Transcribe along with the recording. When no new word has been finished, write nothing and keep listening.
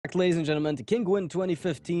back, ladies and gentlemen, to Kinguin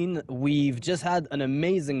 2015. We've just had an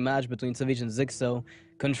amazing match between Savage and Zixo.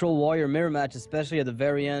 Control Warrior mirror match, especially at the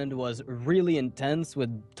very end, was really intense with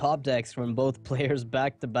top decks from both players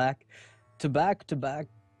back to back, to back to back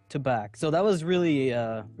to back. So that was really,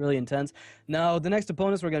 really intense. Now, the next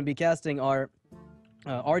opponents we're going to be casting are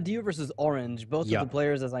RDU versus Orange. Both of the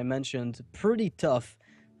players, as I mentioned, pretty tough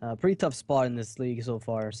spot in this league so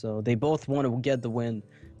far. So they both want to get the win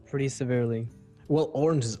pretty severely. Well,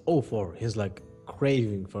 Orange is 0-4. He's like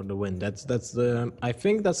craving for the win. I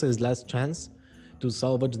think that's his last chance to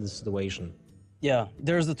salvage the situation. Yeah,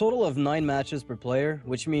 there's a total of 9 matches per player,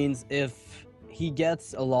 which means if he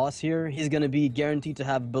gets a loss here, he's going to be guaranteed to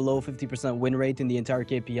have below 50% win rate in the entire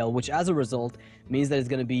KPL, which as a result means that it's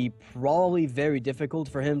going to be probably very difficult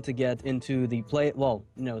for him to get into the play. Well,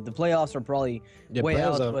 you know, the playoffs are probably way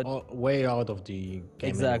out, way out of the game.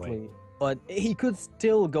 Exactly. Anyway. But he could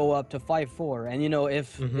still go up to 5-4, and you know,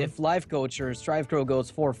 if Life Coach or Strive Crow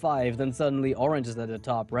goes 4-5, then suddenly Orange is at the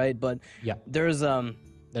top, right? But yeah, there's the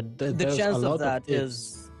chance of that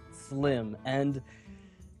is slim, and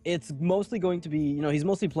it's mostly going to be, you know, he's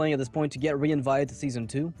mostly playing at this point to get re-invited to Season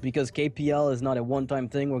 2, because KPL is not a one-time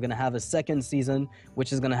thing. We're going to have a second season,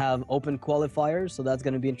 which is going to have open qualifiers, so that's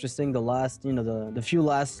going to be interesting. The last, you know, the few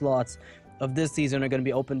last slots of this season are going to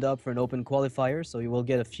be opened up for an open qualifier, so you will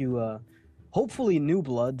get a few, hopefully new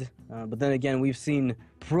blood, but then again, we've seen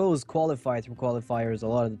pros qualify through qualifiers a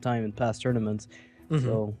lot of the time in past tournaments,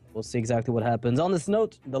 so we'll see exactly what happens. On this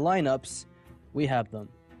note, the lineups, we have them.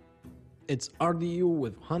 It's RDU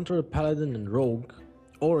with Hunter, Paladin, and Rogue,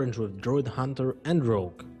 Orange with Druid, Hunter, and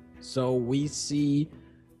Rogue. So we see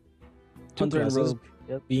two Hunter classes and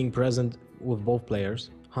Rogue, being present with both players.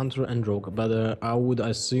 Hunter and Rogue, but I would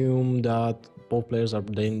assume that both players are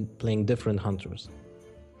playing different Hunters.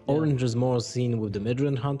 Yeah. Orange is more seen with the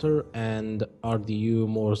mid-range Hunter, and RDU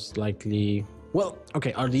most likely... Well,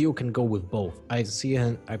 okay, RDU can go with both. I have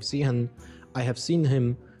seen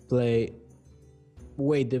him play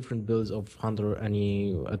way different builds of Hunter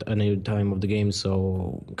at any time of the game,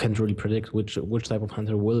 so can't really predict which type of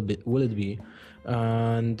Hunter will it be.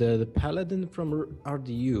 And the Paladin from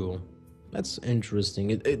RDU... That's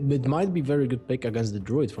interesting. It might be very good pick against the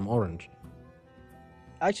Druid from Orange.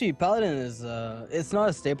 Actually, Paladin is, it's not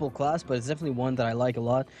a staple class, but it's definitely one that I like a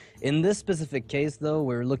lot. In this specific case, though,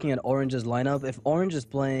 we're looking at Orange's lineup. If Orange is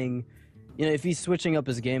playing, you know, if he's switching up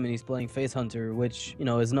his game and he's playing Face Hunter, which, you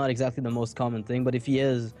know, is not exactly the most common thing, but if he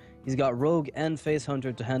is, he's got Rogue and Face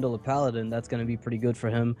Hunter to handle a Paladin, that's going to be pretty good for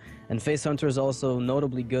him. And Face Hunter is also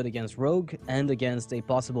notably good against Rogue and against a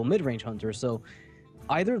possible mid-range Hunter, so...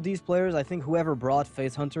 Either of these players, I think whoever brought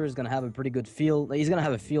Face Hunter is going to have a pretty good field. He's going to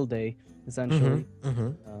have a field day, essentially.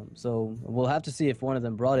 So we'll have to see if one of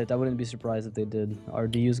them brought it. I wouldn't be surprised if they did.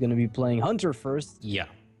 RDU is going to be playing Hunter first. Yeah.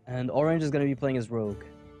 And Orange is going to be playing as Rogue.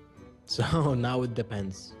 So now it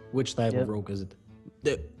depends. Which type of Rogue is it?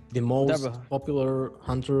 The most popular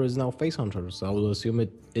Hunter is now Face Hunter. So I will assume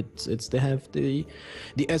they have the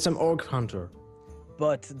SM Orc Hunter.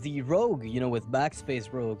 But the Rogue, you know, with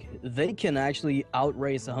Backspace Rogue, they can actually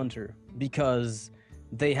outrace a Hunter because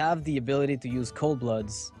they have the ability to use Cold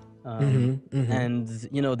Bloods. And,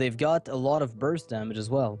 you know, they've got a lot of burst damage as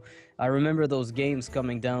well. I remember those games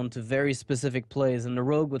coming down to very specific plays, and the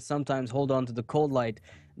Rogue would sometimes hold on to the Cold Light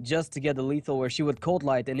just to get the lethal, where she would Cold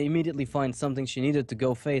Light and immediately find something she needed to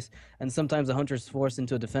go face, and sometimes the Hunter's forced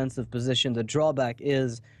into a defensive position. The drawback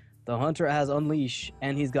is... the Hunter has Unleash,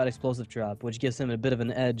 and he's got Explosive Trap, which gives him a bit of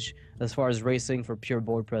an edge as far as racing for pure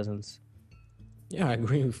board presence. Yeah,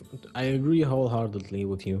 I agree wholeheartedly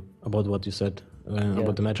with you about what you said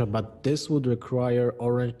about the matchup, but this would require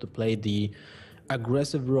Orange to play the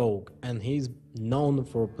aggressive Rogue, and he's known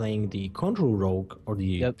for playing the Control Rogue, or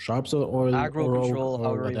the Sharp Sword, or Aggro Rogue, control,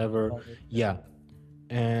 or whatever. Yeah.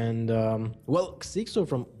 And, well, Xixo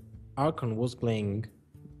from Archon was playing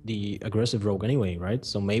the aggressive Rogue anyway, right?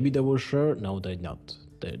 So maybe they will share. No, they not.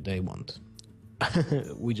 They won't.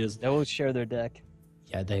 They won't share their deck.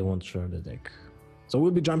 Yeah, they won't share the deck. So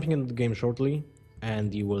we'll be jumping into the game shortly,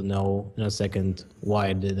 and you will know in a second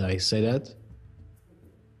why did I say that.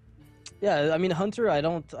 Yeah, I mean, Hunter, I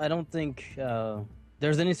don't think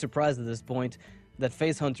there's any surprise at this point that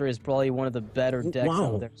Face Hunter is probably one of the better decks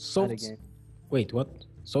out there. Game. Wait, what?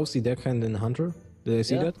 Sophie deckhand in Hunter? Did I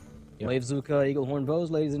see that? Yeah. Lave Zuka, Eagle Horn Bows,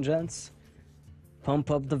 ladies and gents. Pump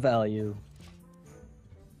up the value.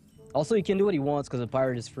 Also, he can do what he wants because the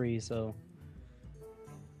pirate is free, so...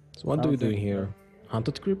 So what do we do here?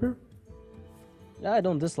 Hunted Creeper? Yeah, I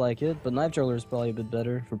don't dislike it, but Knife Juggler is probably a bit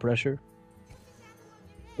better for pressure.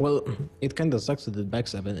 Well, it kinda sucks that it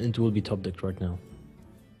backstab and it will be top decked right now.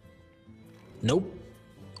 Nope.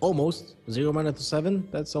 Almost 0 mana to 7.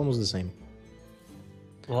 That's almost the same.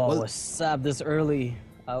 Oh, Well- a sap this early.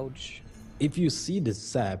 Ouch. If you see the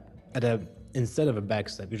sap instead of a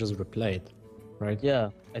backstab, you just replay it, right? Yeah,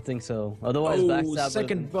 I think so. Otherwise, Oh, backstab would've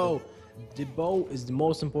second been bow. The bow is the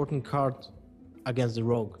most important card against the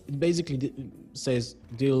rogue. It basically says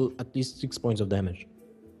deal at least 6 points of damage.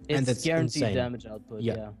 It's and that's guaranteed insane. damage output.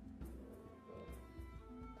 Yeah. Yeah.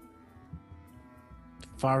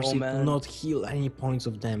 Farsi man. will not heal any points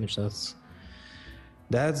of damage.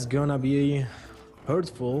 That's gonna be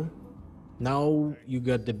hurtful. Now you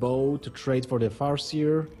got the bow to trade for the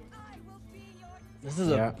Farseer. This is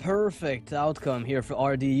Yeah. a perfect outcome here for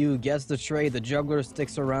RDU. Gets the trade. The juggler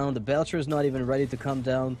sticks around. The Belcher is not even ready to come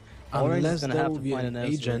down. Orange is Unless gonna there have will to be find an an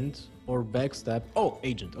answer. agent or backstab. Oh,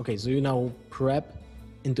 agent. Okay, so you now prep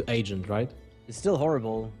into agent, right? It's still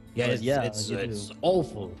horrible. Yeah, but it's you do.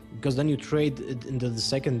 awful because then you trade it into the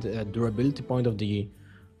second durability point of the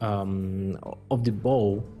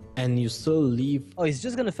bow, and you still leave. Oh, he's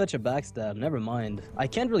just gonna fetch a backstab. Never mind. I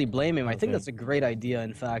can't really blame him. I think Okay. that's a great idea,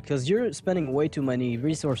 in fact, because you're spending way too many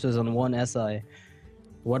resources on one SI.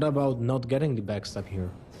 What about not getting the backstab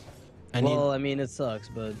here? And Well, I mean, it sucks,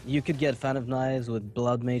 but you could get Fan of Knives with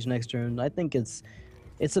Blood Mage next turn. I think it's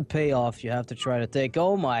a payoff you have to try to take.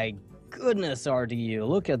 Oh my goodness, RDU!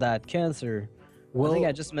 Look at that cancer. I think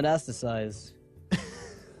I just metastasized.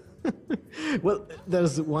 well,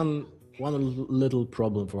 there's one little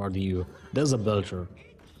problem for RDU. There's a Belcher.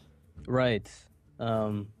 Right.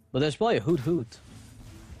 But there's probably a Hoot.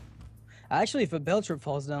 Actually, if a Belcher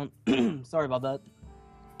falls down, sorry about that.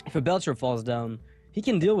 If a Belcher falls down, he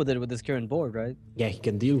can deal with it with his current board, right? Yeah, he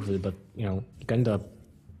can deal with it, but he kind of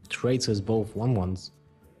trades his both 1/1s.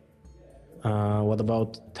 What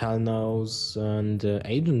about Talnos and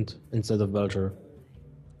Agent instead of Belcher?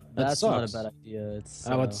 That That's not a sucks. bad idea. It's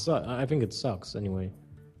I think it sucks anyway.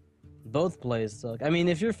 both plays suck. I mean,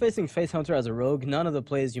 if you're facing Face Hunter as a rogue, none of the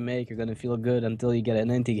plays you make are gonna feel good until you get an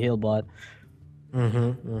anti-heal bot.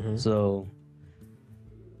 So,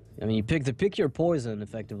 I mean, you pick your poison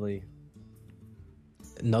effectively.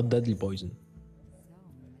 Not deadly poison.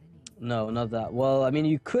 No, not that. Well, I mean,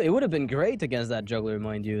 you could. It would have been great against that juggler,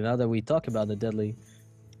 mind you. Now that we talk about the deadly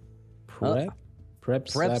Prep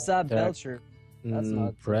Sap Sap Belcher. That's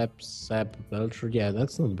not Prep Sap Belcher. Yeah,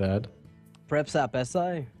 that's not bad. Prep Sap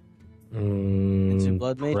SI. Into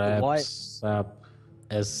Blood Mage, but Prep why- Sap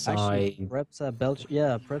SI. Actually, Prep Sap Belcher.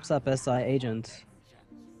 Yeah, Prep Sap SI agent.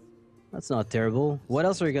 That's not terrible. What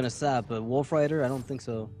else are you gonna sap? A Wolf Rider? I don't think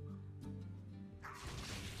so.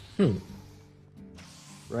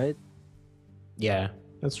 Right? Yeah,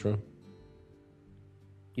 that's true.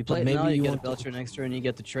 You play it maybe now, you you get a want to- Belcher next turn, you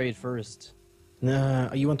get to trade first.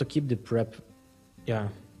 Nah, you want to keep the prep. Yeah.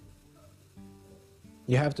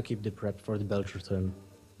 You have to keep the prep for the Belcher turn.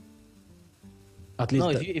 At least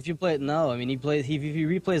No, that- if you play it now, I mean, if he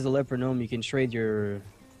replays the Leper Gnome, you can trade your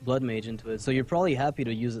Blood Mage into it. So you're probably happy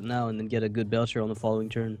to use it now and then get a good Belcher on the following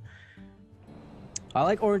turn. I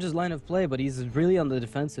like Orange's line of play, but he's really on the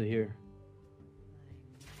defensive here.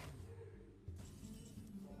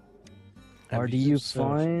 RDU Abusive surge.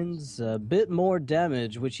 finds a bit more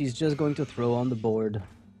damage, which he's just going to throw on the board.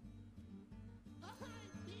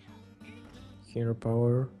 Hero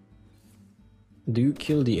power. Do you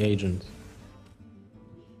kill the agent?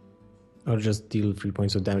 Or just deal 3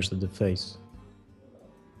 points of damage to the face?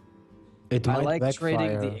 It I might like backfire.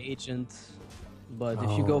 trading the agent, but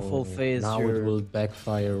if you go full phase, now you're... it will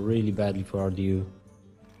backfire really badly for RDU.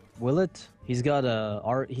 Will it? He's got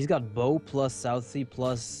bow plus Southsea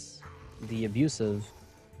plus the abusive.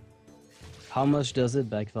 How much does it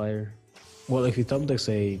backfire? Well, if you top deck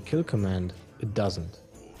a kill command, it doesn't.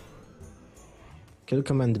 Kill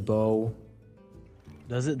command bow.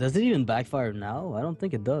 Does it even backfire now? I don't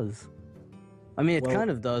think it does. I mean, it Well- kind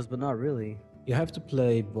of does, but not really. You have to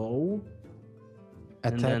play bow.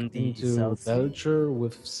 And then Attack the into Southsea. Belcher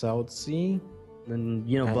with Southsea. Then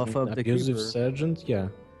buff and up the abusive creeper. sergeant. Yeah.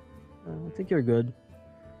 I think you're good.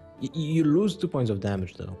 You lose 2 points of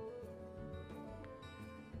damage though.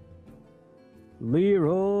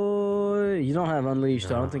 Leroy, you don't have unleashed.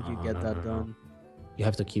 So I don't think you get that done. You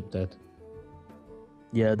have to keep that.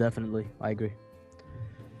 Yeah, definitely. I agree.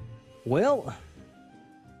 Well,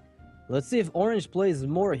 let's see if Orange plays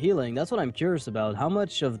more healing. That's what I'm curious about. How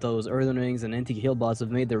much of those Earthen Rings and anti-heal bots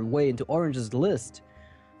have made their way into Orange's list?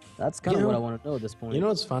 That's kind of what I want to know at this point. You know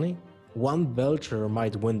what's funny? One Belcher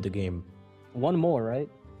might win the game. One more, right?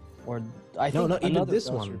 Or I think No, even another this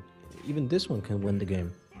Belcher, one. Even this one can win the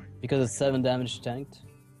game. because it's 7 damage tanked.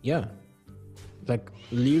 Yeah. Like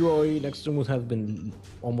Leroy next turn would have been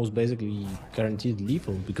almost basically guaranteed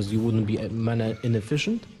lethal because you wouldn't be mana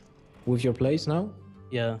inefficient with your plays now.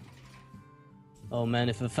 Yeah. Oh man,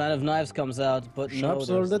 if a Fan of Knives comes out, but Sharp no,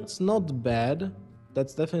 Sword, there's that's not bad.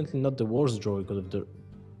 That's definitely not the worst draw you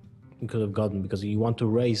could have gotten because you want to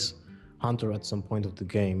raise Hunter at some point of the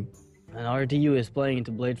game. And RDU is playing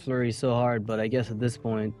into Blade Flurry so hard, but I guess at this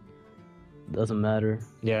point, it doesn't matter.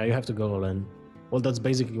 Yeah, you have to go all in. Well, that's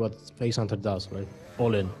basically what Face Hunter does, right?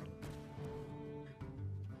 All in.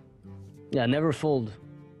 Yeah, never fold.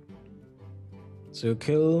 So you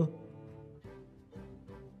kill...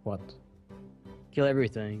 What? Kill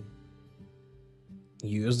everything.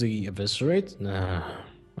 Use the Eviscerate? Nah,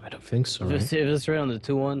 I don't think so, right? If it's right on the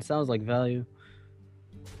 2-1, sounds like value.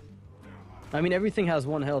 I mean, everything has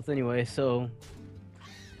 1 health anyway, so...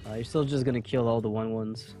 you're still just gonna kill all the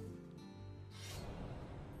 1-1s.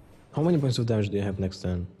 How many points of damage do you have next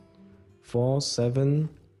turn? 4, 7,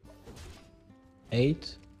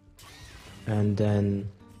 8, and then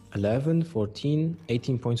 11, 14,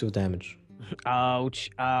 18 points of damage. Ouch,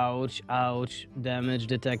 ouch, ouch. Damage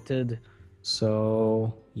detected.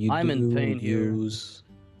 So you I'm in pain use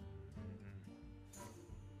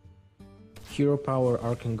Hero Power,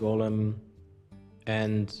 Archon Golem,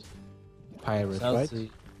 and Pirate, right?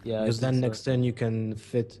 Yeah. Because then next turn you can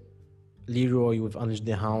fit Leroy with Unleash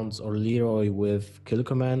the Hounds, or Leroy with Kill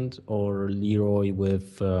Command, or Leroy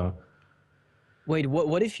with... Wait,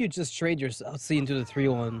 what if you just trade your Southsea into the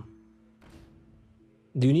 3-1?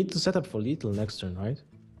 Do you need to set up for lethal next turn, right?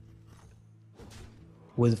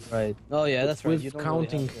 With Right. Oh yeah, that's right. With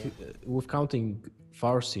counting, with counting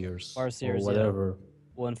Farseers, or whatever. Yeah.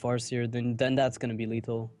 1 Farseer, then that's gonna be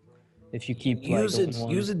lethal. If you keep Use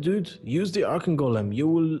it, dude. Use the Archon Golem. You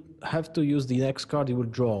will have to use the next card you will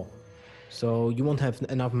draw, so you won't have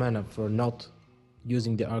enough mana for not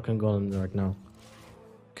using the Archon Golem right now.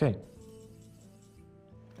 Okay.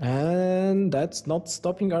 And that's not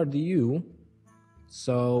stopping RDU.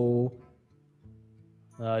 So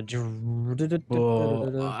I'm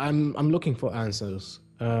looking for answers,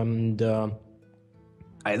 and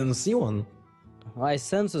I don't see one. I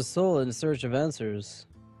sense a soul in search of answers.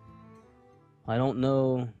 I don't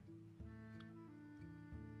know.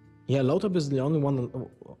 Yeah, load up is the only one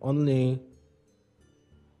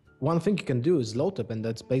thing you can do is load up, and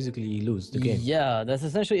that's basically lose the game. Yeah, that's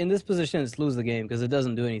essentially in this position. It's lose the game because it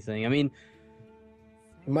doesn't do anything. I mean,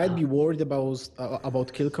 you might be worried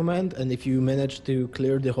about kill command, and if you manage to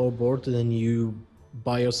clear the whole board, then you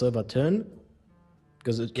buy yourself a turn,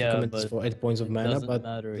 because kill command is for 8 points of mana. But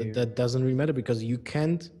that doesn't really matter because you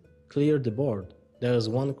can't clear the board. There's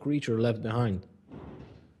 1 creature left behind,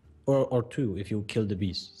 or 2 if you kill the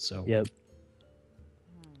beast. So yep.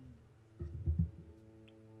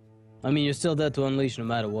 I mean, you're still dead to unleash no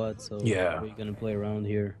matter what. So yeah, how are you gonna play around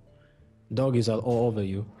here? Doggies are all over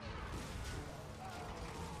you.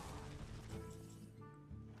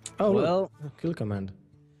 Oh well, kill command.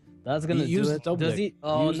 That's gonna do it. Does he?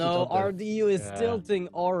 Oh no, RDU is tilting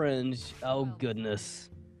orange. Oh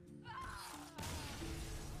goodness.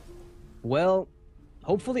 Well,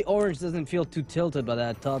 hopefully orange doesn't feel too tilted by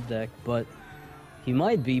that top deck, but he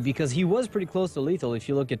might be because he was pretty close to lethal. If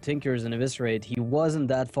you look at Tinkers and Eviscerate, he wasn't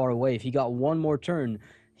that far away. If he got 1 more turn,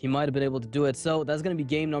 he might have been able to do it. So that's going to be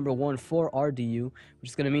game number 1 for RDU,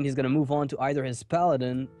 which is going to mean he's going to move on to either his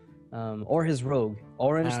Paladin or his Rogue.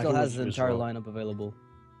 Orange still has the entire lineup available.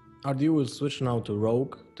 RDU will switch now to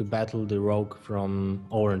Rogue to battle the Rogue from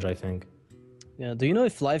Orange, I think. Yeah, do you know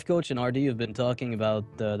if Life Coach and RDU have been talking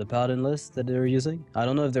about the Paladin list that they're using? I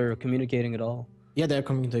don't know if they're communicating at all. Yeah, they're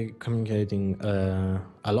communicating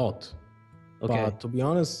a lot. Okay. But to be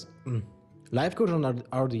honest, Life Coach and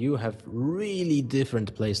RDU have really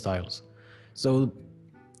different play styles. So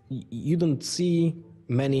you don't see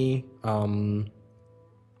many how do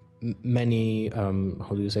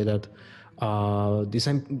you say that?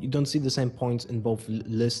 You don't see the same points in both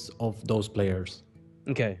lists of those players.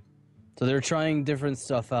 Okay. So they're trying different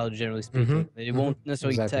stuff out, generally speaking. They won't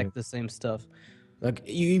necessarily tech the same stuff. Like,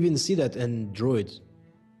 you even see that in Druid.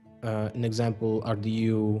 An example,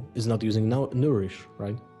 RDU is not using Nourish,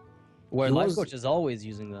 right? Where Life Coach is always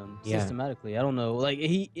using them systematically. I don't know. Like,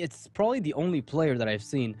 it's probably the only player that I've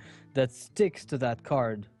seen that sticks to that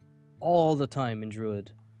card all the time in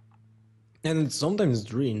Druid. And sometimes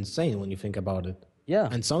it's really insane when you think about it. Yeah.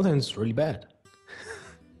 And sometimes it's really bad.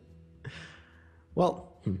 Well,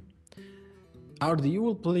 RDU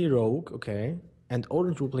will play Rogue, okay, and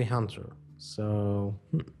Orange will play Hunter. So,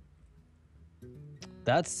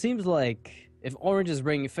 that seems like if Orange is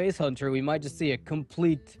bringing Face Hunter, we might just see a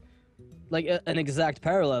complete like an exact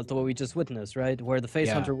parallel to what we just witnessed, right? Where the face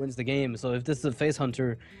Yeah. hunter wins the game. So if this is a face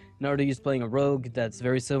hunter, and RDU's playing a rogue that's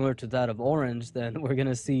very similar to that of Orange, then we're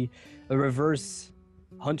gonna see a reverse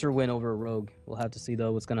hunter win over a rogue. We'll have to see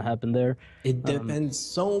though what's gonna happen there. It depends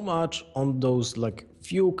so much on those like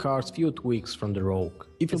few cards, few tweaks from the rogue.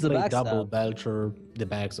 If you It's the play double backstab. belcher, the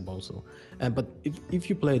backstab also. But if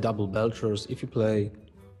you play double belchers, if you play,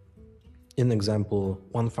 in example,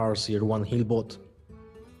 one Farseer, one healbot,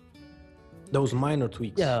 those minor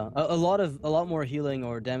tweaks. Yeah, a lot more healing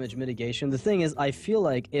or damage mitigation. The thing is, I feel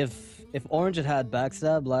like if Orange had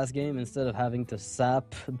backstab last game instead of having to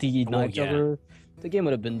sap the Night yeah. Juggler, the game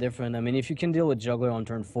would have been different. I mean, if you can deal with Juggler on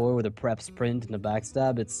turn 4 with a prep sprint and a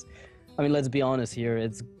backstab, it's, I mean, let's be honest here,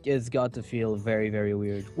 it's got to feel very, very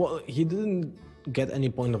weird. Well, he didn't get any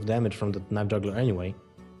point of damage from the Knife Juggler anyway,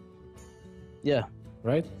 Yeah,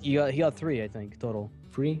 right? he got 3, I think, total.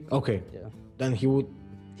 3? Okay. Yeah. Then he would.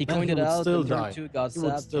 He then coined he it would out, still and turn die. 2 got He would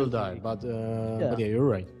sapped. still turn die, 3. but yeah, you're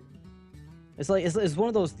right. It's like it's one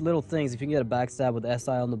of those little things. If you can get a backstab with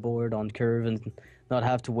SI on the board on curve and not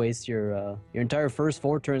have to waste your entire first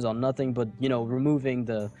 4 turns on nothing but removing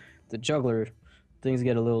the juggler, things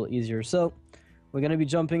get a little easier. So we're gonna be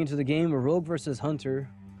jumping into the game. A rogue versus hunter,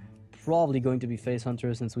 probably going to be face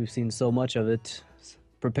hunter since we've seen so much of it.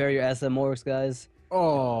 Prepare your SM orcs, guys.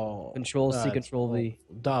 Oh. Control C, that's Control V.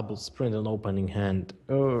 Double sprint and opening hand.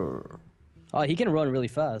 Oh, he can run really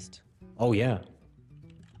fast. Oh yeah.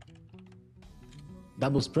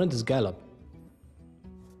 Double sprint is gallop.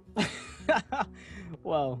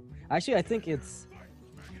 Wow. Actually, I think it's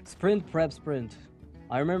sprint, prep, sprint.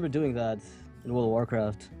 I remember doing that in World of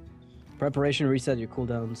Warcraft. Preparation, reset your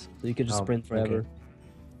cooldowns, so you could just Oh, sprint forever. okay.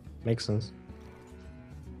 Makes sense.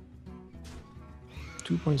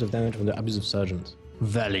 2 points of damage from the Abusive Sergeant.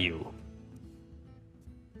 Value.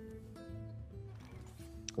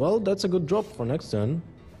 Well, that's a good drop for next turn.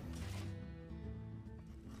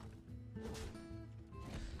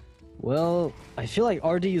 Well, I feel like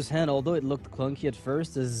RDU's hand, although it looked clunky at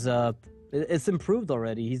first, it's improved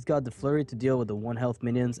already. He's got the flurry to deal with the 1 health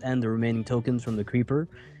minions and the remaining tokens from the creeper,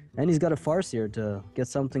 and he's got a Farseer to get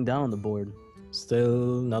something down on the board.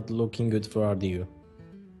 Still not looking good for RDU.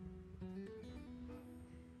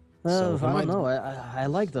 So he I might- don't know. I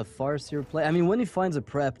like the Farseer play. I mean, when he finds a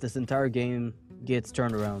prep, this entire game gets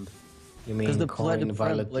turned around. You Because mean the coin,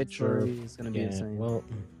 violet blade teacher? flurry is going to be Yeah, insane. well,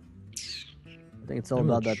 I think it's all I'm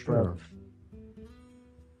about not that sure. prep.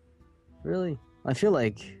 Really? I feel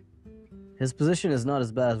like his position is not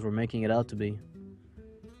as bad as we're making it out to be.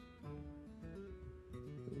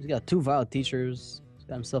 He's got 2 violet teachers. He's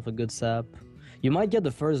got himself a good sap. You might get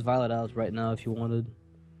the first violet out right now if you wanted.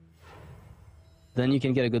 Then you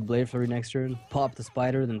can get a good blade flurry next turn. Pop the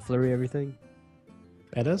spider, then flurry everything.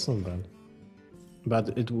 yeah, that's not bad.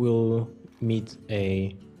 But it will meet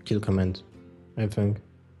a kill command, I think.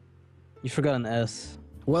 You forgot an S.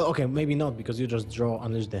 Well, okay, maybe not, because you just draw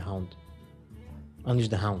Unleash the Hound. Unleash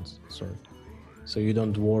the Hounds, sorry. So you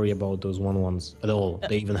don't worry about those 1/1s at all.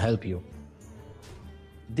 They even help you.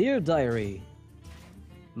 Dear Diary,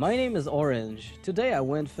 my name is Orange. Today I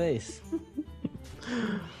went face.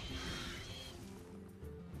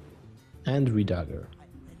 And Redagger.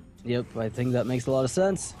 Yep, I think that makes a lot of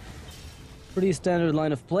sense. Pretty standard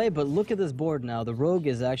line of play, but look at this board now. The rogue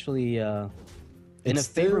is actually in a It's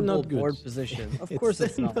still favorable not good. board position. Of course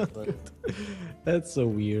it's still not, but good. That's so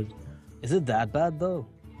weird. is it that bad though?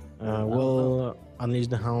 Well, Unleash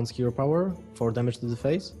the Hound's hero power for damage to the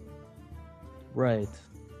face? Right.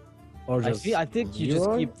 Or just I think you just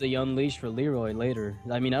Leroy? keep the Unleash for Leroy later.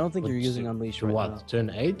 I mean, I don't think But you're using Unleash to right what? now.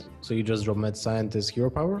 Turn 8? So you just drop Mad Scientist hero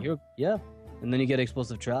power? Yeah. And then you get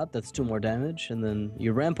Explosive Trap, that's 2 more damage, and then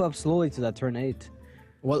you ramp up slowly to that turn 8.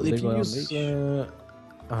 Well, if you Leroy use...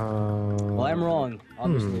 Well, I'm wrong,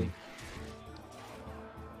 obviously.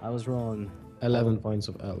 I was wrong. 11 points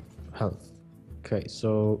of health. Okay,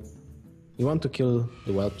 so you want to kill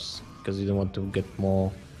the whelps because you don't want to get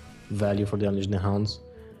more value for the Unleash the Hounds.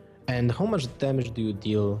 And how much damage do you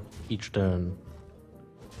deal each turn?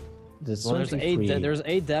 There's Well, something free. there's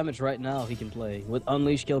 8 damage right now he can play with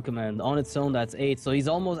Unleash Kill Command. On its own, that's 8. So he's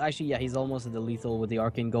almost, actually, yeah, he's almost at the lethal with the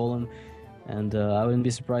Arcane Golem. And I wouldn't be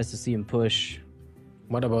surprised to see him push.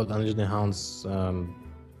 What about Unleash the Hounds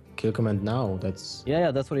kill command now? That's... Yeah,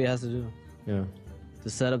 that's what he has to do. Yeah. To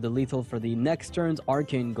set up the lethal for the next turn's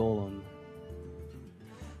Arcane Golem.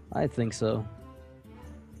 I think so.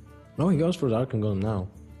 No, he goes for the Archon Golem now.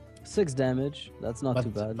 6 damage. That's not too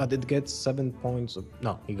bad. But it gets 7 points of...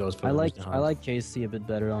 No, he goes for I Unleash the like Hounds. KC a bit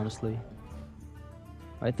better, honestly.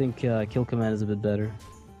 I think Kill Command is a bit better.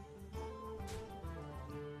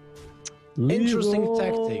 Interesting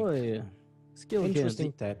Leroy. Kill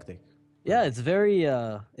Interesting tactic. Yeah, it's very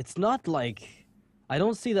it's not like I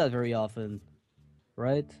don't see that very often,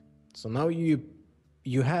 right? So now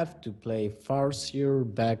you have to play Farseer,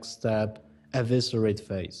 Backstab, Eviscerate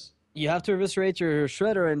phase. You have to eviscerate your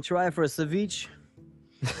shredder and try for a ceviche.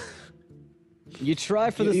 You try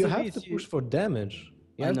for the You ceviche. have to push for damage.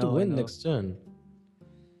 You I have to know, I win know. next turn.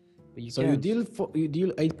 But you So can't. you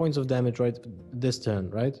deal 8 points of damage right this turn,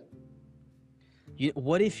 right?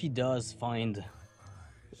 What if he does find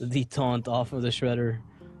the taunt off of the shredder?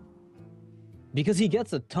 Because he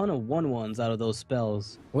gets a ton of 1/1s out of those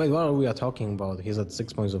spells. Wait, what are we talking about? He's at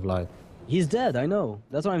 6 points of life. He's dead, I know.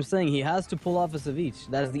 That's what I'm saying. He has to pull off a ceviche.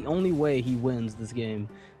 That is the only way he wins this game.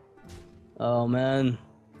 Oh man.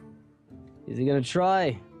 Is he gonna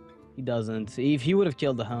try? He doesn't. He would have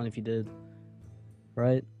killed the Hound if he did.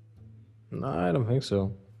 Right? No, I don't think so.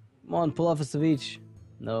 Come on, pull off a ceviche.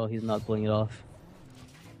 No, he's not pulling it off.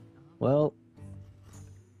 Well,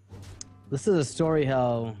 this is a story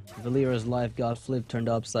how Valera's life got flipped, turned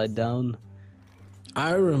upside down.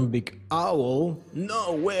 Iron Big Owl?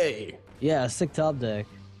 No way! Yeah, sick top deck.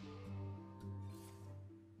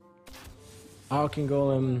 Archon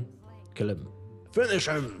Golem, kill him. Finish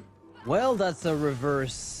him! Well, that's a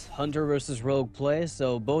reverse Hunter versus Rogue play,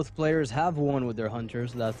 so both players have won with their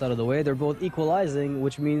Hunters. That's out of the way. They're both equalizing,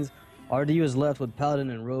 which means RDU is left with Paladin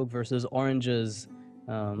and Rogue versus Orange's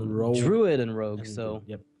Druid and Rogue. So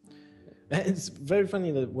yep. It's very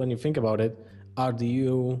funny that when you think about it,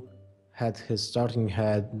 RDU had his starting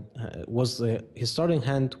hand his starting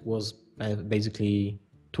hand was basically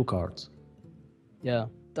 2 cards. yeah,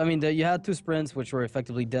 I mean you had 2 sprints which were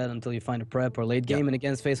effectively dead until you find a prep or late game, and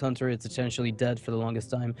against Face Hunter it's essentially dead for the longest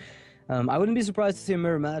time. I wouldn't be surprised to see a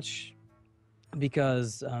mirror match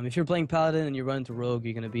because if you're playing Paladin and you run into Rogue,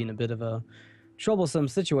 you're going to be in a bit of a troublesome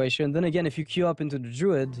situation. Then again, if you queue up into the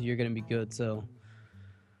Druid, you're going to be good. So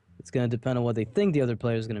it's going to depend on what they think the other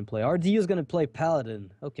player is going to play. RDU is going to play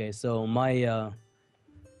Paladin. Okay, so my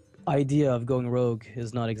idea of going Rogue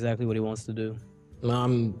is not exactly what he wants to do.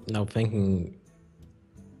 I'm now thinking,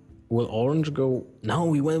 will Orange go? No,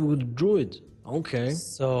 we went with Druid. Okay.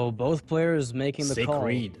 So both players making the call.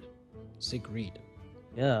 Sick read.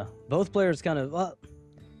 Yeah, both players kind of...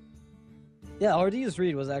 yeah, RDU's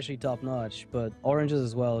read was actually top-notch, but Orange's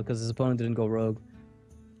as well, because his opponent didn't go Rogue.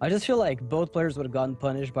 I just feel like both players would have gotten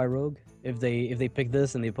punished by Rogue if they pick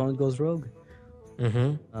this and the opponent goes Rogue.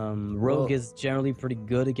 Rogue is generally pretty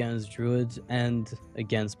good against Druid and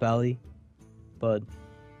against Pally, but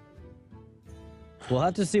we'll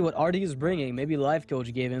have to see what RDU's bringing. Maybe Life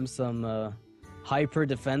Coach gave him some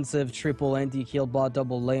hyper-defensive, triple anti-kill bot,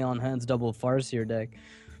 double lay-on hands, double Farseer deck.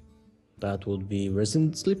 That would be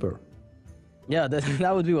Resident Sleeper. Yeah,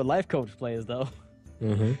 that would be what Life Coach plays, though.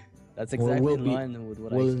 That's exactly in line with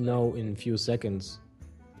what I We'll expect. know in a few seconds.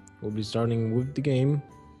 We'll be starting with the game.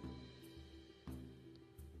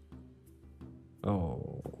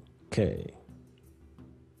 Okay.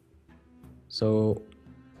 So,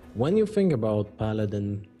 when you think about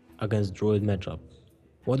Paladin against Druid matchup,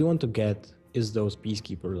 what you want to get is those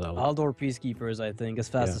Peacekeepers out. Aldor Peacekeepers, I think, as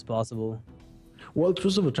fast as possible. Well,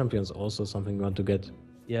 Crucible Champion is also something you want to get.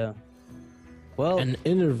 Yeah. Well, And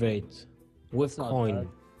Innervate with not coin. bad.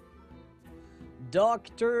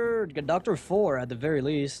 Doctor 4 at the very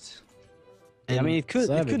least. I And mean, it could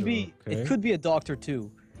Savage, be okay. it could be a Doctor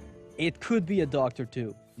 2. It could be a Doctor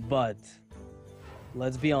 2, but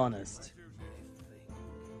let's be honest.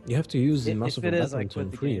 You have to use the If Massive it is, I Battle quit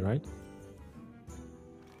turn the 3, game. right?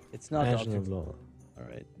 It's not Passion Doctor of 2. Lore. All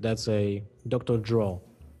right. That's a Doctor Draw.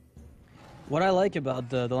 What I like about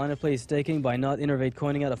the line of play he's taking by not Innervate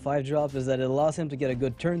coining out a 5-drop is that it allows him to get a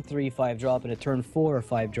good turn 3 5-drop and a turn 4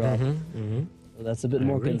 5-drop. So that's a bit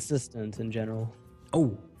more agree. consistent in general.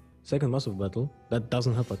 Oh, second Massive Battle. That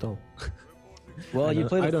doesn't help at all. Well, you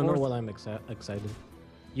play the I don't know fourth- what I'm excited.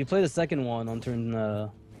 You play the second one on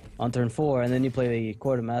turn 4, and then you play the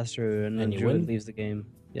Quartermaster, and then And you Druid win? leaves the game.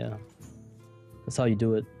 Yeah, that's how you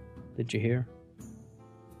do it. Did you hear?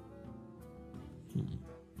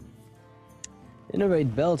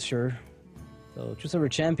 Innovate Belcher. So Choose Over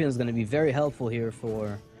Champion is going to be very helpful here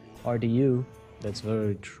for RDU. That's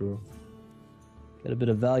very true. Get a bit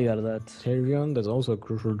of value out of that. Therion, that's also a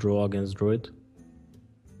crucial draw against Druid.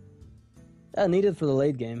 Yeah, needed for the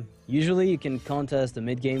late game. Usually you can contest the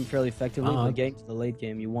mid game fairly effectively, Uh-huh. but getting to the late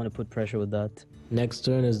game, you want to put pressure with that. Next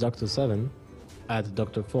turn is Doctor 7 at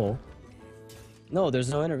Doctor 4. No, there's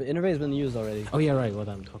no Innovate. Innovate's been used already. Oh yeah, right, what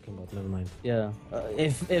I'm talking about, never mind. Yeah,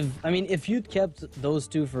 if you'd kept those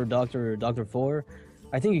two for Doctor 4,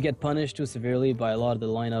 I think you get punished too severely by a lot of the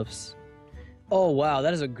lineups. Oh wow,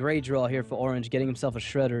 that is a great draw here for Orange, getting himself a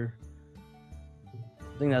Shredder.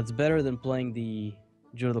 think that's better than playing the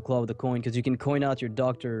Jewel of the Claw with the coin, because you can coin out your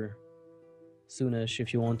Doctor soonish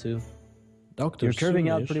if you want to. Doctor You're curving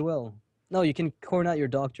out Soonish? pretty well. No, you can coin out your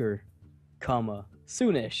Doctor, comma,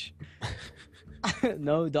 soonish.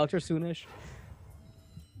 No, Doctor soonish.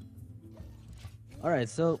 Alright,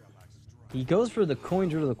 so he goes for the coin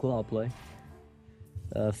Jewel of the Claw play.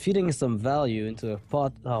 Feeding some value into a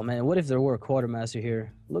pot. Oh man, what if there were a Quartermaster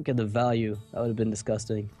here? Look at the value. That would have been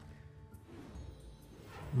disgusting.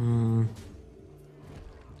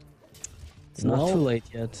 It's not too late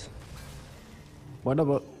yet. What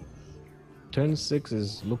about turn 6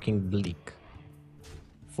 is looking bleak.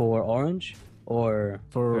 For orange or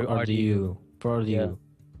For RDU. For RDU. Yeah.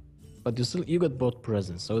 But you got both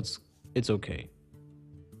presents, so it's okay.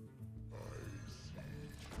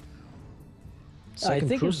 I Second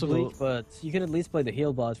think Crucible, it's bleak, but you can at least play the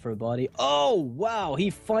heal bot for a body. Oh, wow,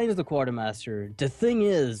 he finds the Quartermaster. The thing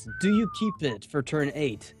is, do you keep it for turn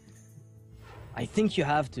 8? I think you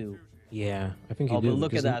have to. yeah, I think you Oh, do. but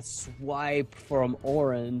look at because that swipe from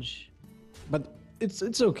orange. But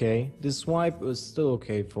it's okay. This swipe is still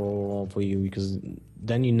okay for you because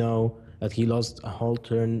then you know that he lost a whole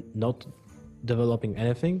turn not developing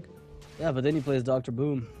anything. Yeah, but then he plays Dr.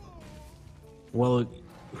 Boom. Well,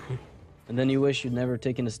 And then you wish you'd never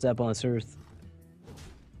taken a step on this earth.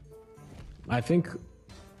 I think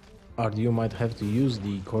RDU might have to use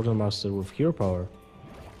the Quartermaster with hero power.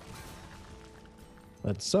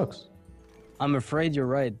 That sucks. I'm afraid you're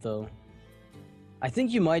right, though. I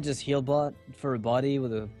think you might just heal bot for a body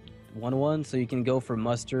with a 1-1, so you can go for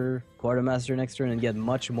Muster, Quartermaster next turn and get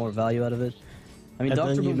much more value out of it. I mean, And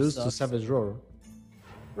Dr. then you Boom lose sucks. to Savage Roar.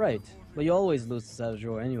 Right, but you always lose to Savage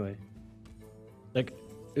Roar anyway. Like,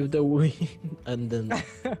 if they win, and then...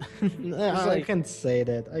 I like- can't say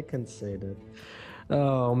that, I can't say that.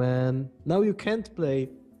 Oh man, now you can't play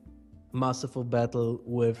Masterful Battle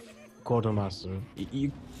with Quartermaster.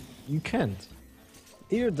 You can't.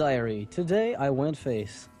 Dear Diary, today I went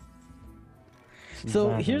face.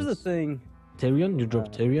 So here's the Madness. thing. Tyrion? You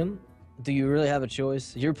dropped Tyrion? Do you really have a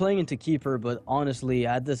choice? You're playing into Keeper, but honestly,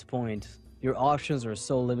 at this point, your options are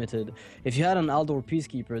so limited. If you had an Aldor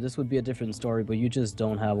Peacekeeper, this would be a different story, but you just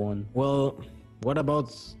don't have one. Well, what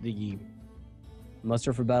about the...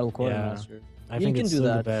 Muster for Battle Quartermaster. I You think can it's do still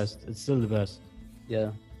that. the best. It's still the best.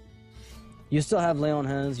 Yeah. You still have Lay on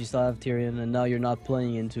Hands, you still have Tyrion, and now you're not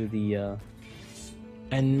playing into the...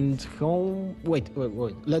 And how... Wait.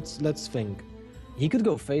 Let's think. He could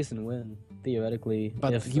go face and win, theoretically.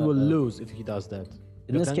 But if, he will lose if he does that.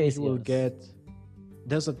 In But this then case, he will yes. get...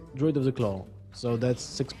 There's a Druid of the Claw, so that's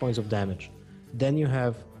 6 points of damage. Then you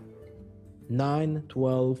have 9,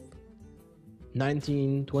 12,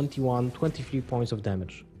 19, 21, 23 points of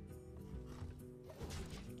damage.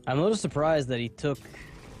 I'm a little surprised that he took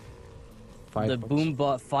 5 the points. boom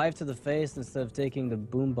bot 5 to the face instead of taking the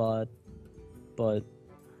boom bot, but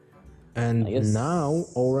And I guess- now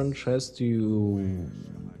Orange has to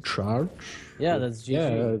charge. yeah, that's GG.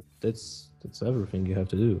 Yeah, that's everything you have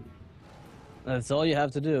to do. That's all you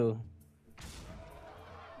have to do.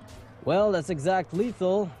 Well, that's exact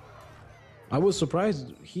lethal. I was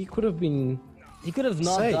surprised he could have been. He could have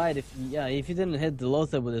not Safe. died if he didn't hit the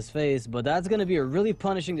Lothar with his face, but that's going to be a really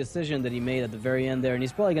punishing decision that he made at the very end there, and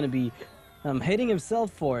he's probably going to be hating himself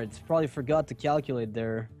for it. Probably forgot to calculate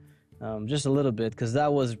there just a little bit, because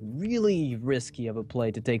that was really risky of a play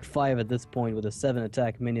to take 5 at this point with a 7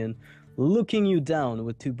 attack minion looking you down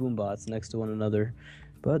with 2 boombots next to one another.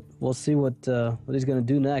 But we'll see what he's going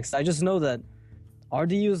to do next. I just know that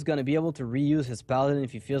RDU is going to be able to reuse his Paladin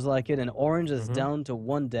if he feels like it, and Orange is down to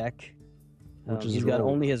 1 deck. Which is He's got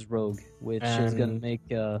Rogue. only his Rogue, which is going to And-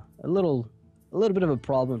 make a little bit of a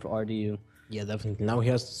problem for RDU. Yeah, definitely. Now he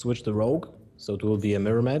has to switch the Rogue, so it will be a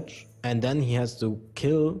mirror match. And then he has to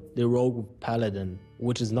kill the Rogue Paladin,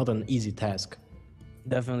 which is not an easy task.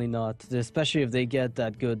 Definitely not, especially if they get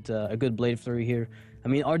that a good Blade Flurry here. I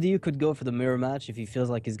mean, RDU could go for the mirror match if he feels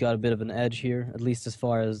like he's got a bit of an edge here, at least as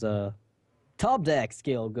far as top deck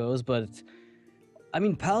scale goes. But I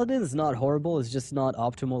mean, Paladin is not horrible; it's just not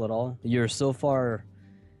optimal at all. You're so far.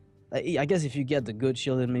 I guess if you get the good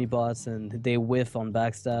shielded mini bots and they whiff on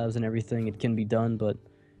backstabs and everything, it can be done, but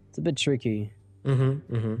it's a bit tricky.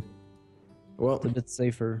 Well, It's a bit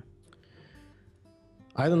safer.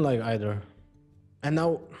 I don't like either. And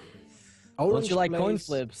now, Don't you like coin plays-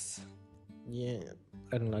 flips? Yeah,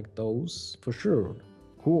 I don't like those for sure.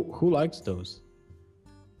 Who likes those?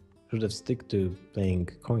 Should have stick to playing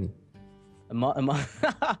coin.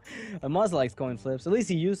 Amaz likes coin flips. At least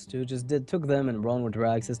he used to. Just took them and run with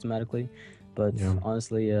drag systematically. But Yeah.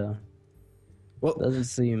 honestly, Well, doesn't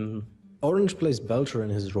seem Orange plays Belcher in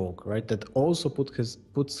his rogue, right? That also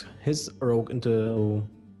puts his rogue into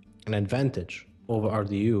an advantage over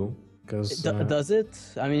RDU because Does it?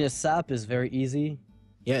 I mean, a sap is very easy.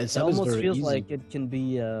 yeah, It sub is almost very feels easy. like it can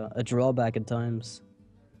be a drawback at times.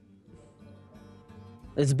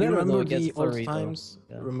 It's You better though. remember It gets the old flurry though. times?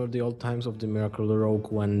 Yeah. Remember the old times of the Miracle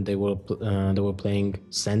Rogue when they were playing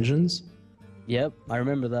Sengens, Yep, I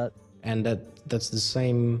remember that. and that's the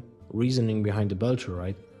same reasoning behind the Belcher,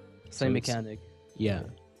 right? Same So it's- mechanic. Yeah.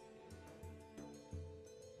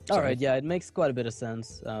 All right, yeah, it makes quite a bit of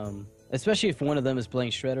sense. Especially if one of them is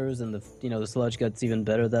playing shredders and the sludge gets even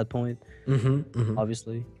better at that point.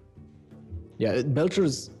 Obviously. Yeah, Belcher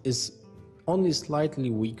is only slightly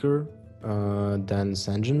weaker than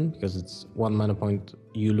Sanjin because it's 1 mana point.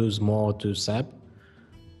 You lose more to Sap,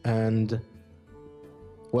 and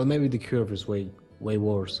well, maybe the curve is way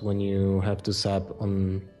worse when you have to Sap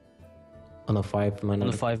on a 5 mana.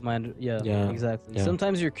 On the 5-man, yeah, exactly. yeah.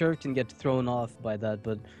 Sometimes your curve can get thrown off by that,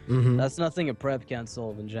 but that's nothing a prep can't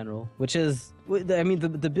solve in general. Which is, I mean,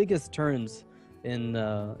 the biggest turns in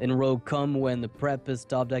Rogue come when the prep is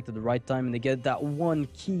top decked at the right time and they get that one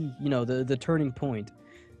key, the turning point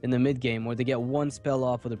in the mid game where they get one spell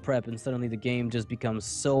off with a prep and suddenly the game just becomes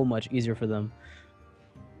so much easier for them.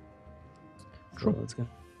 True. So let's go.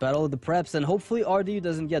 Battle of the preps, and hopefully RDU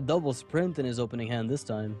doesn't get double sprint in his opening hand this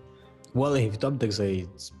time. Well, if top decks say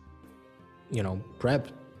it's, prep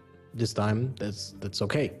this time, that's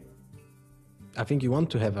okay. I think you want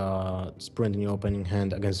to have a sprint in your opening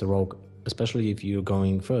hand against the rogue, especially if you're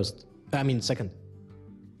going second.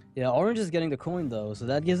 Yeah, Orange is getting the coin though, so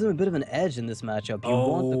that gives him a bit of an edge in this matchup. You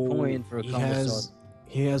want the coin for a combo start.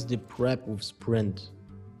 He has the prep with sprint.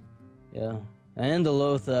 Yeah, and the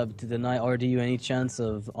Loatheb to deny RDU any chance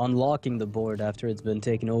of unlocking the board after it's been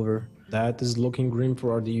taken over. That is looking grim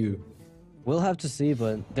for RDU. We'll have to see,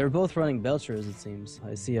 but they're both running Belchers, it seems.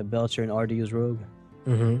 I see a Belcher in RDU's rogue.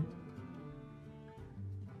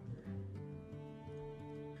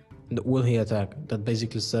 Will he attack? That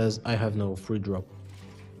basically says, I have no free drop.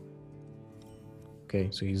 Okay,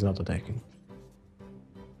 so he's not attacking.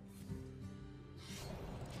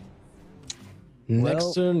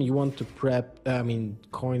 Next turn, you want to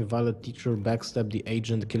coin Valid Teacher, backstab the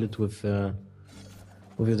agent, kill it with your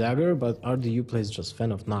dagger, but RDU plays just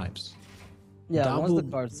Fan of Knives. Yeah, once the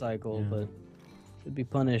card cycle, but should be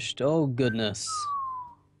punished. Oh, goodness.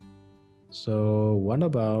 So, what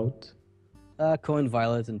about... coin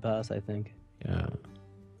Violet and pass, I think. Yeah.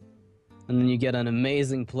 And then you get an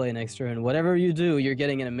amazing play next turn. Whatever you do, you're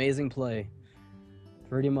getting an amazing play.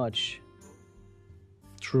 Pretty much.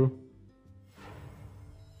 True.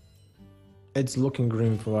 It's looking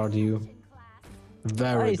grim for RDU.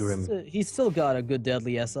 Very grim. He's still got a good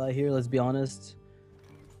deadly SI here, let's be honest.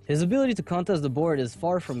 His ability to contest the board is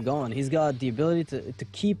far from gone. He's got the ability to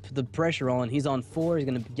keep the pressure on. He's on 4, he's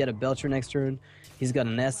going to get a Belcher next turn. He's got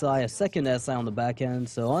an SI, a second SI on the back end.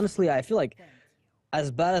 So honestly, I feel like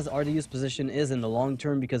as bad as RDU's position is in the long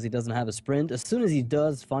term because he doesn't have a sprint, as soon as he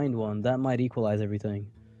does find one, that might equalize everything.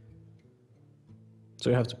 So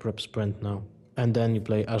you have to prep sprint now. And then you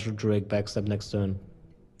play Azure Drake backstab next turn.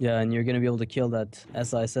 Yeah, and you're going to be able to kill that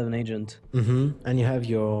SI7 agent. And you have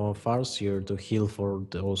your Farseer to heal for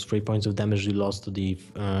those 3 points of damage you lost to the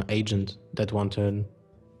agent that one turn.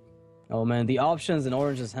 Oh man, the options in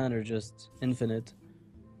Orange's hand are just infinite.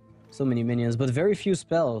 So many minions, but very few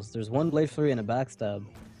spells. There's one Blade Flurry and a Backstab.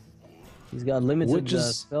 He's got limited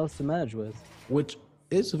spells to manage with. Which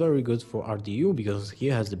is very good for RDU because he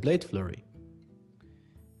has the Blade Flurry.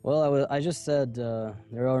 Well, I just said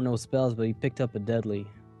there are no spells, but he picked up a Deadly.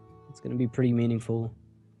 It's going to be pretty meaningful.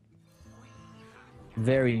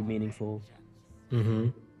 Very meaningful.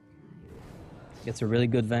 Gets a really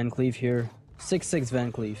good Van Cleef here. 6/6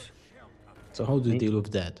 Van Cleef. So how do you deal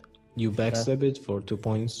with that? You backstab it for 2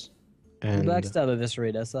 points. And you backstab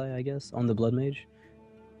Eviscerate SI, I guess, on the Blood Mage.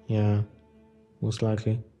 Yeah, most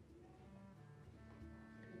likely.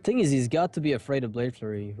 Thing is, he's got to be afraid of Blade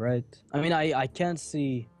Flurry, right? I mean, I can't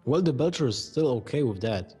see... Well, the Belcher is still okay with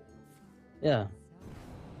that. Yeah.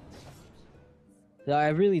 Yeah, I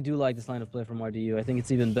really do like this line of play from RDU. I think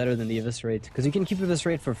it's even better than the Eviscerate, because you can keep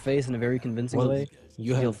Eviscerate for face in a very convincing way.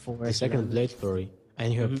 You have the second Blade Flurry,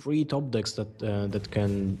 and you have 3 top decks that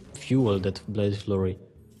can fuel that Blade Flurry.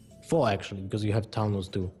 4 actually, because you have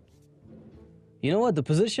Thanos too. You know what? The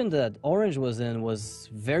position that Orange was in was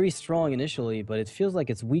very strong initially, but it feels like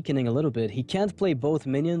it's weakening a little bit. He can't play both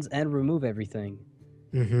minions and remove everything.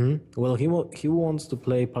 Well, he wants to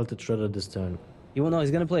play Palted Shredder this turn.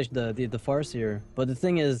 He's gonna play the Farseer, but the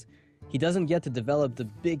thing is, he doesn't get to develop the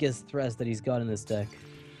biggest threats that he's got in this deck.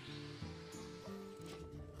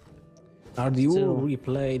 RDU Still. will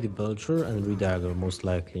replay the Belcher and Redagger, most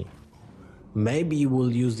likely. Maybe he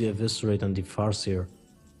will use the Eviscerate and the Farseer.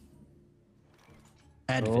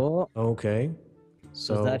 Advent. Oh, Okay.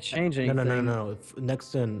 So does that change anything? No.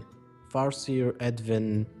 Next turn, Farseer,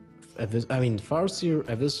 Advent. Farseer,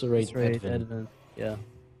 Eviscerate, Advent. Advent. Yeah.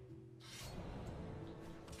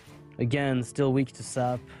 Again, still weak to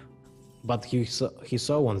sap. But he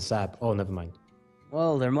saw one sap. Oh, never mind.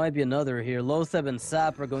 Well, there might be another here. Lotheb and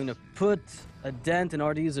Sap are going to put a dent in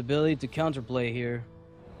RDU's ability to counterplay here.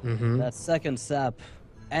 That second Sap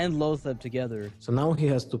and Lotheb together. So now he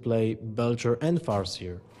has to play Belcher and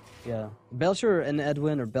Farseer. Yeah. Belcher and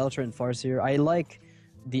Edwin, or Belcher and Farseer. I like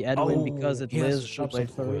the Edwin because it lives to Blade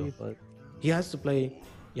Flurry, but... He has to play...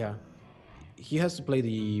 Yeah. He has to play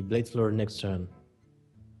the Blade Flurry next turn.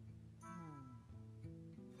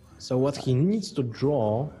 So what he needs to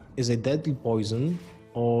draw is a Deadly Poison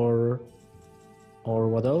or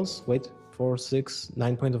what else? Wait, 4, 6,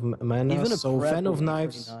 9 points of mana. Even a so prep Fan would of be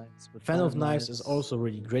Knives, pretty nice, but Fan of Knives is also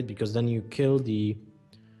really great because then you kill the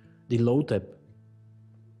low tap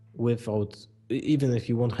without, even if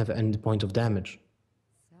you won't have any point of damage.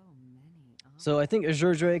 So I think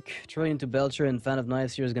Azure Drake trading to Belcher and Fan of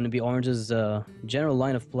Knives here is going to be Orange's general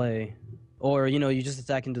line of play. Or, you know, you just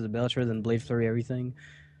attack into the Belcher, then Blade Flurry everything.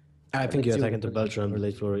 I think you attack into Belcher and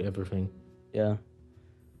Blade Flurry everything. Yeah.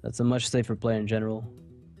 That's a much safer play in general.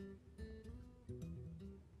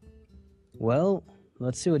 Well,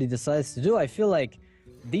 let's see what he decides to do. I feel like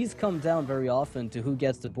these come down very often to who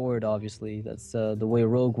gets the board, obviously. That's the way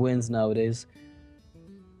Rogue wins nowadays.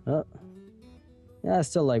 Yeah, I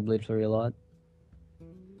still like Blade Flurry a lot.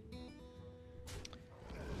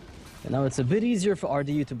 And now it's a bit easier for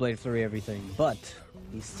RDU to Blade Flurry everything, but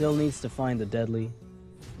he still needs to find the deadly.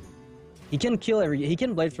 He can kill he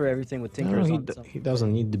can Blade Flurry everything with Tinkers on some. He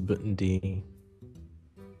doesn't need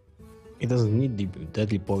he doesn't need the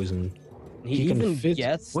Deadly Poison. He even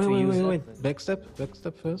gets to use it. Wait.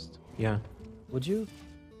 Backstep first. Yeah. Would you?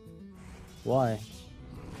 Why?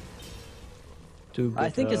 I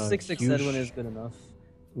think a 6/6 Edwin is good enough.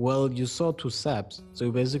 Well, you saw 2 saps, so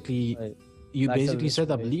you basically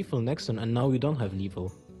set up lethal next turn, and now you don't have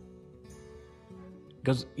lethal.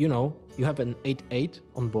 Because, you know, you have an 8/8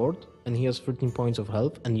 on board, and he has 13 points of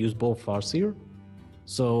health, and use both Farseer.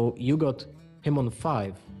 So you got him on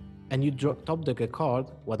 5, and you top deck a card,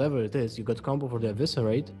 whatever it is, you got combo for the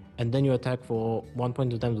Eviscerate, and then you attack for 1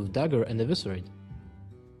 point of damage with Dagger and Eviscerate.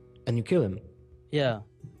 And you kill him. Yeah,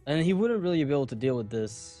 and he wouldn't really be able to deal with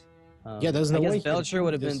this. Yeah, there's no way. I guess Belcher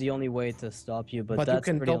would have been the only way to stop you, but that's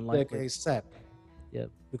pretty unlikely. You can top deck a sap. Yep.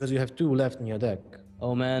 Because you have 2 left in your deck.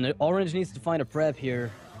 Oh man, Orange needs to find a prep here.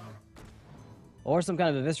 Or some kind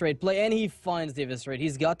of Eviscerate play, and he finds the Eviscerate.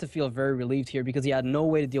 He's got to feel very relieved here because he had no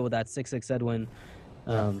way to deal with that 6/6 Edwin.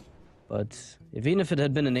 But even if it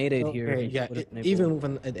had been an 8/8 here, even with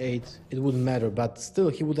an 8/8, it wouldn't matter. But still,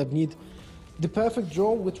 he would have need the perfect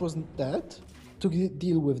draw, which was that, to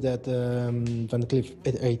deal with that Van Cleef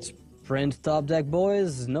 8/8. Print top deck,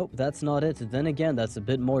 boys. Nope, that's not it. Then again, that's a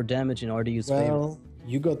bit more damage in RDU's favor. Well,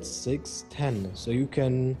 you got 6/10, so you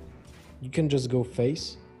can just go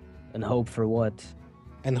face. And hope for what?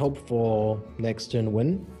 And hope for next turn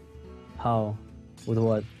win. How? With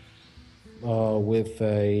what? With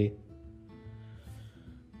a...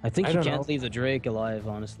 I think you can't leave the Drake alive,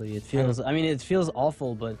 honestly. It feels... I mean, it feels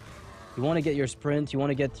awful, but you want to get your sprint, you want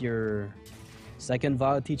to get your second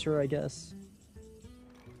VOD teacher, I guess.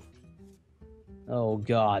 Oh,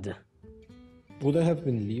 God. Would I have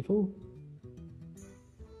been lethal?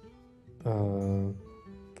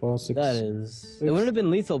 4, 6, that is... 6. It wouldn't have been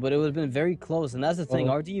lethal, but it would have been very close. And that's the thing,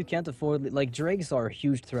 RDU can't afford... Like, Drakes are a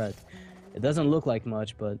huge threat. It doesn't look like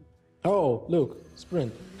much, but... Oh, look,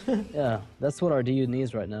 sprint. Yeah, that's what RDU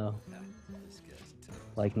needs right now.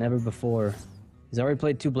 Like never before. He's already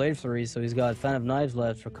played 2 Blade Flurries, so he's got Fan of Knives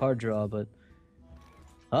left for card draw, but...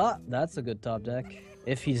 that's a good top deck.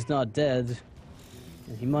 If he's not dead...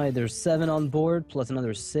 He might... There's 7 on board, plus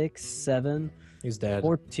another 6, 7... He's dead.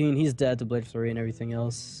 14, he's dead to Blade Flurry and everything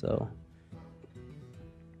else, so...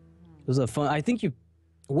 It was a fun... I think you...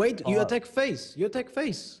 Wait, you attack face! You attack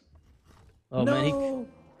face! Oh, no! Man,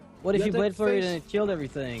 what if you Blade Flurry and it killed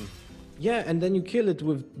everything? Yeah, and then you kill it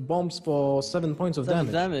with bombs for 7 points of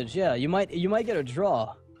damage. Yeah. You might get a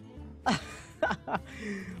draw.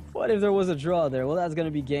 What if there was a draw there? Well, that's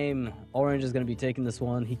gonna be game. Orange is gonna be taking this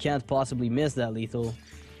one. He can't possibly miss that lethal.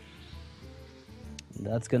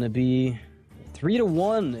 That's gonna be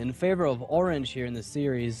 3-1 in favor of Orange here in the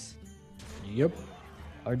series. Yep.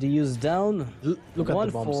 RDU's down. Look at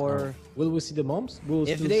the bombs now. Will we see the bombs?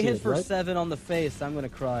 If they hit for 7 on the face, I'm gonna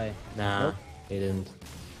cry. Nah, they didn't.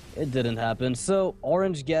 It didn't happen. So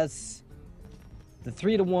Orange gets the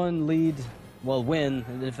 3-1 lead, well, win,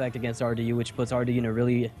 in fact, against RDU, which puts RDU in a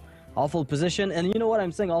really awful position. And you know what?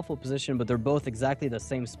 I'm saying awful position, but they're both exactly the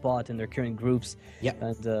same spot in their current groups. Yeah.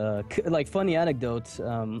 And like, funny anecdote,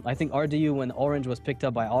 I think RDU, when Orange was picked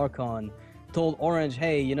up by Archon, told Orange,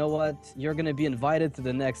 hey, you know what? You're going to be invited to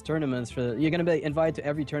the next tournaments. You're going to be invited to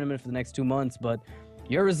every tournament for the next 2 months, but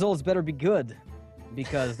your results better be good,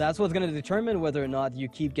 because that's what's going to determine whether or not you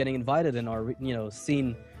keep getting invited and are, you know,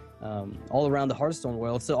 seen all around the Hearthstone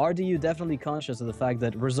world. So RDU definitely conscious of the fact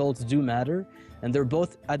that results do matter, and they're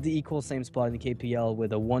both at the equal same spot in the KPL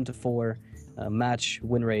with a 1-4 match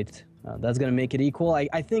win rate. That's going to make it equal.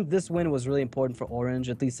 I think this win was really important for Orange,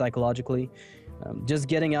 at least psychologically, just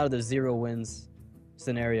getting out of the 0 wins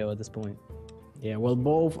scenario at this point. Yeah, well,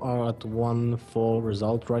 both are at 1-4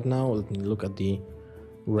 result right now. Let me look at the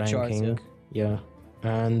ranking. Charts, yeah.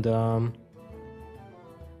 And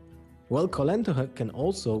well, Kolento can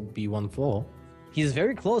also be 1-4. He's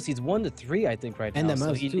very close. He's 1-3, I think, right now. And so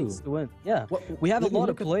MS he too. needs to win. Yeah, Well, we have a let me lot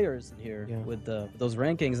of look at- players in here Yeah. with those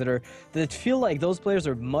rankings that feel like those players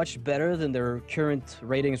are much better than their current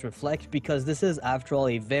ratings reflect, because this is, after all,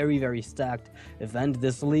 a very, very stacked event.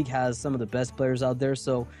 This league has some of the best players out there,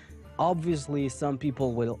 so obviously some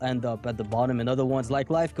people will end up at the bottom, and other ones like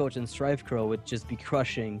Life Coach and Strife Crow would just be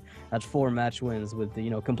crushing at 4 match wins with the, you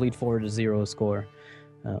know, complete 4-0 score.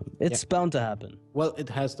 It's bound to happen. Well, it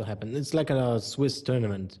has to happen. It's like a Swiss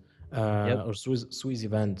tournament or Swiss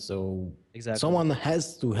event. So Exactly. someone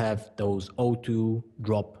has to have those O2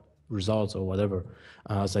 drop results or whatever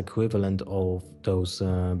as equivalent of those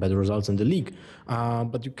better results in the league.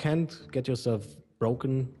 But you can't get yourself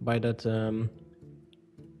broken by that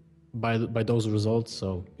by those results.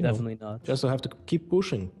 So Definitely not. Just have to keep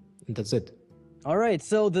pushing, and that's it. All right,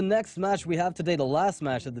 so the next match we have today, the last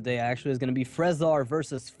match of the day actually, is going to be Frezar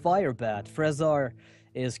versus Firebat. Frezar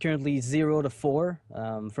is currently 0-4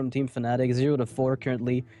 from Team Fnatic, 0-4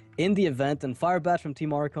 currently in the event, and Firebat from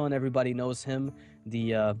Team Archon, everybody knows him,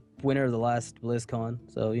 the winner of the last BlizzCon,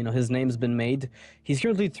 so, you know, his name's been made. He's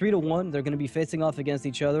currently 3-1. They're going to be facing off against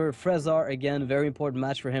each other. Frezar, again, very important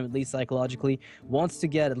match for him, at least psychologically, wants to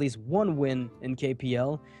get at least 1 win in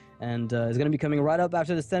KPL, and is going to be coming right up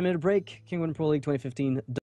after this 10-minute break. Kinguin Pro League 2015.